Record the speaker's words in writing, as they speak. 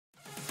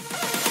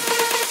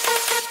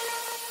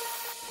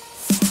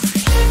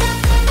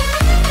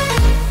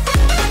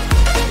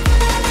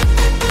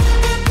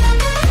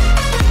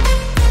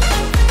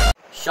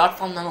Short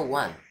form number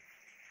 1,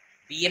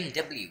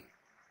 BMW.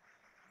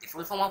 The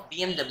full form of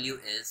BMW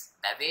is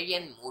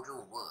Bavarian Motor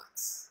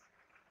Works.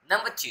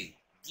 Number 2,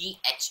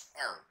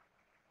 DHL.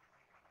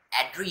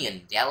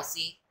 Adrian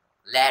Delsey,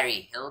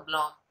 Larry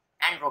Hillblom,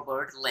 and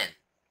Robert Lynn.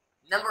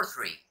 Number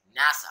 3,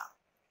 NASA.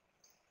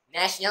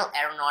 National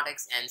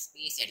Aeronautics and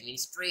Space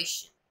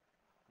Administration.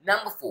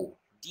 Number 4,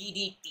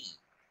 DDT.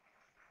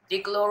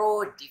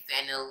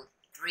 Dichlorodiphenyl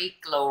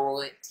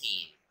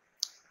trichloroethane.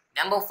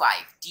 Number 5,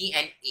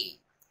 DNA.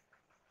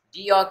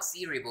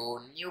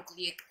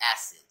 Deoxyribonucleic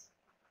acid.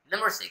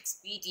 Number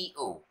 6,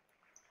 PTO.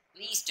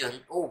 Please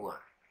turn over.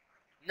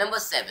 Number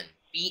 7,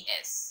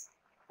 PS.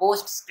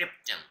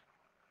 Postscriptum.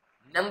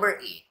 Number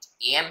 8,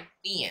 AM,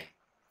 PM.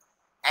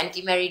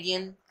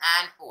 Antimeridian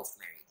and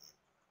postmeridian.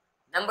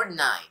 Number 9,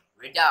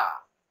 radar.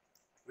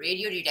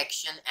 Radio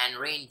detection and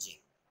ranging.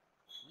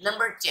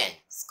 Number 10,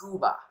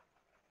 scuba.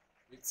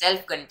 With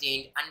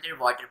self-contained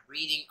underwater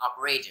breathing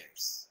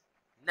operators.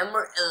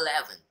 Number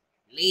 11,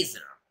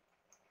 laser.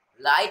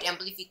 Light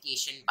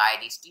amplification by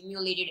the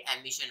stimulated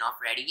emission of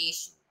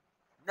radiation.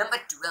 Number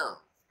 12,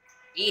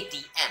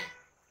 ATM.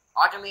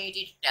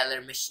 Automated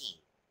teller machine.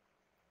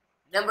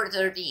 Number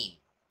 13,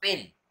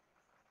 PIN.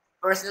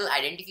 Personal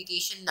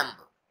identification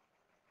number.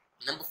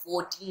 Number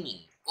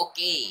 14,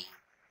 OK.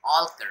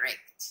 All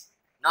correct.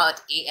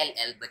 Not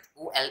ALL but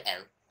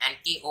OLL and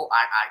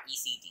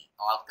KORRECT.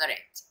 All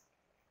correct.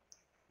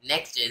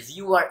 Next is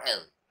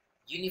URL.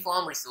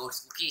 Uniform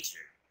Resource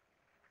Locator.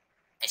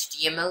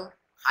 HTML.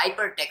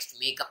 Hypertext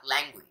Markup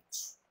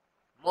Language.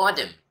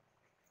 Modem.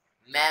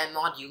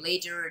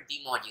 Modulator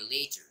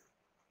Demodulator.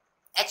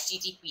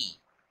 HTTP.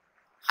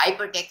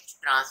 Hypertext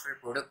Transfer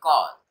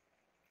Protocol.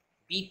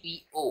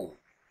 BPO.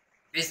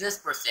 Business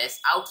Process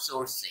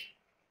Outsourcing.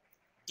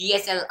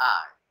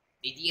 DSLR.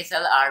 The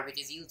DSLR which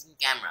is used in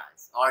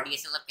cameras or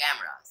DSLR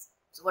cameras.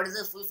 So what is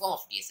the full form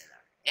of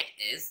DSLR? It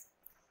is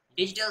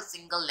Digital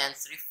Single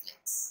Lens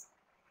Reflex.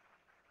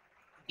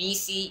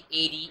 BC,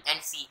 AD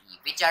and CE,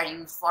 which are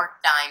used for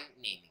time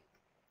naming,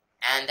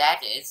 and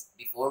that is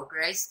before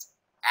Christ,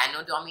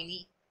 Anno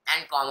Domini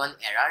and Common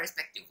Era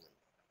respectively.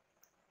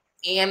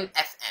 AM,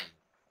 FM,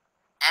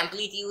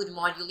 amplitude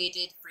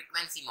modulated,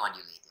 frequency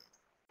modulated.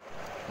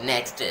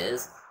 Next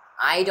is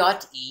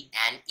I.E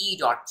and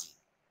E.G.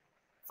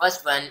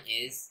 First one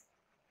is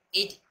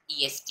id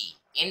est,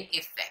 in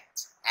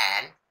effect,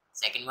 and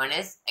second one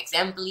is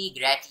exempli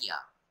gratia,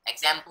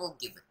 example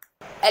given.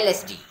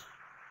 LSD,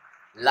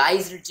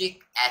 lysergic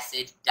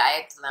acid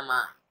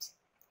diethylamide.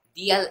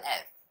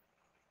 DLF,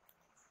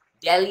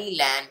 Delhi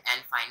Land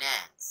and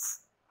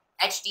Finance.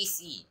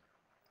 HTC,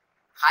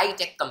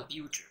 high-tech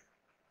computer.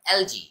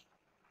 LG,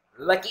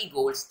 Lucky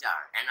Gold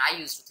Star, and I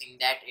used to think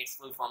that its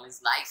full form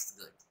is Life's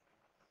Good.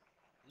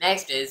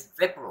 Next is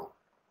Wipro,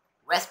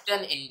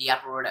 Western India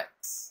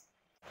Products.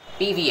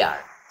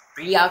 PVR,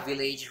 Priya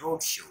Village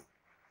Roadshow.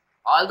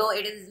 Although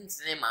it is in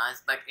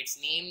cinemas, but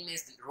its name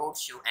is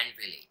Roadshow and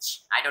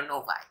Village. I don't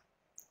know why.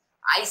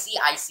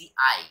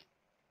 ICICI,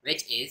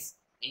 which is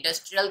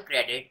Industrial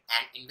Credit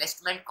and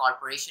Investment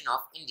Corporation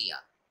of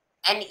India.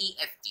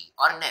 NEFT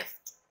or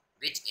NEFT,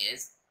 which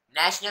is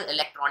National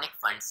Electronic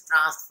Funds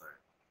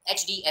Transfer.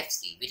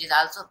 HDFC, which is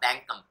also a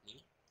bank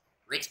company,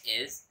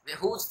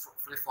 whose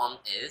full form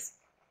is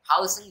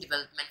Housing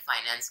Development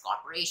Finance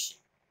Corporation.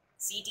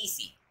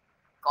 CTC,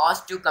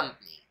 Cost to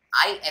Company.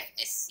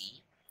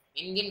 IFSC,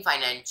 Indian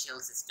Financial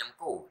System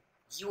Code.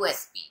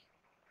 USP,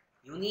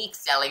 Unique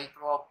Selling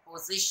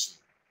Proposition.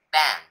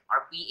 PAN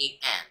or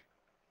PAN,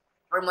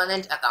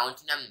 Permanent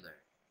Account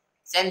Number.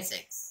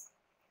 Sensex,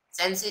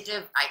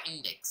 Sensitive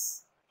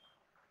Index.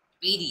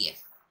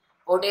 PDF,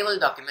 Portable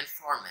Document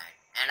Format,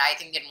 and I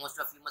think that most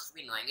of you must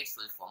be knowing its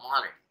full form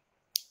already.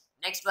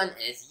 Next one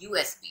is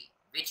USB,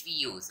 which we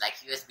use like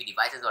USB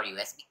devices or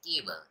USB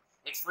cable.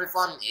 Its full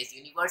form is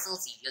Universal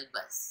Serial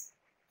Bus.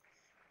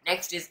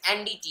 Next is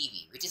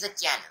NDTV, which is a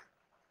channel,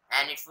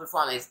 and its full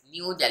form is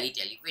New Delhi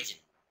Television.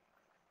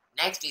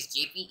 Next is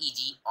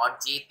JPEG or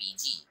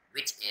JPG,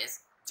 which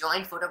is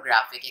Joint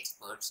Photographic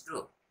Experts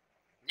Group.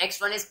 Next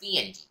one is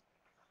PNG,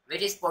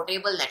 which is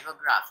Portable Network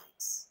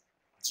Graphics.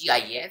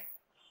 GIF,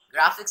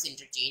 Graphics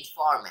Interchange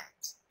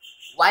Format.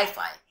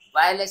 Wi-Fi,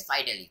 Wireless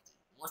Fidelity.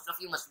 Most of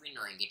you must be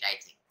knowing it, I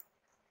think.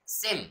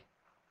 SIM,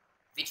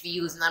 which we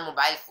use in our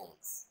mobile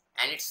phones,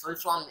 and its full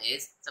form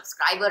is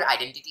Subscriber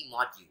Identity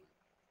Module.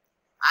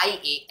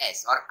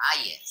 IAS or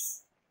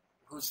IS,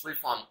 whose full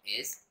form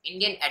is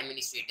Indian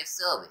Administrative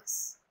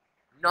Service.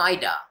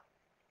 NOIDA,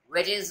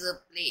 which is a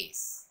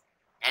place,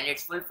 and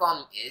its full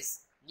form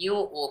is New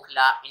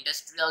Okhla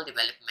Industrial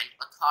Development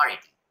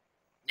Authority.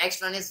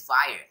 Next one is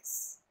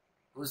virus,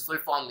 whose full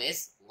form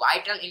is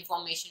Vital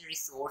Information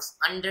Resource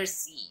Under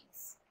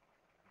Seas.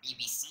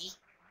 BBC,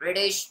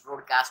 British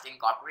Broadcasting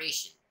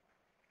Corporation.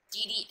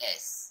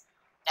 TDS,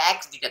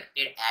 Tax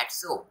Deducted at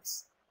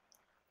Source.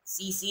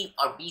 CC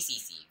or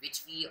BCC,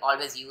 which we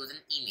always use in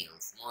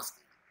emails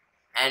mostly,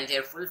 and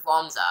their full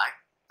forms are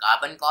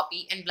carbon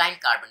copy and blind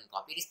carbon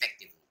copy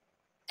respectively.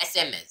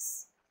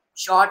 SMS,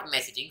 Short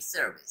Messaging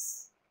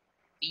Service.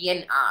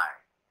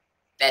 PNR,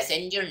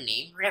 passenger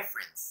name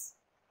reference.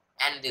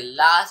 And the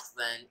last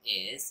one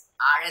is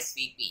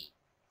RSVP,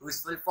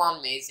 whose full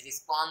form is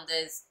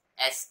Respondes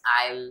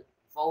s'il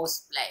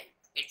vous plaît.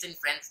 It's in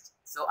French,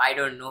 so I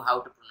don't know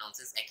how to pronounce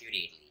this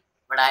accurately,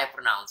 but I have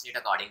pronounced it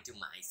according to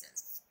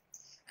myself.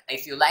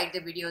 If you like the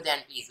video, then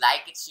please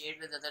like it, share it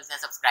with others, and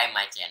subscribe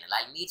my channel.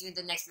 I'll meet you in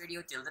the next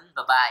video. Till then,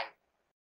 bye-bye.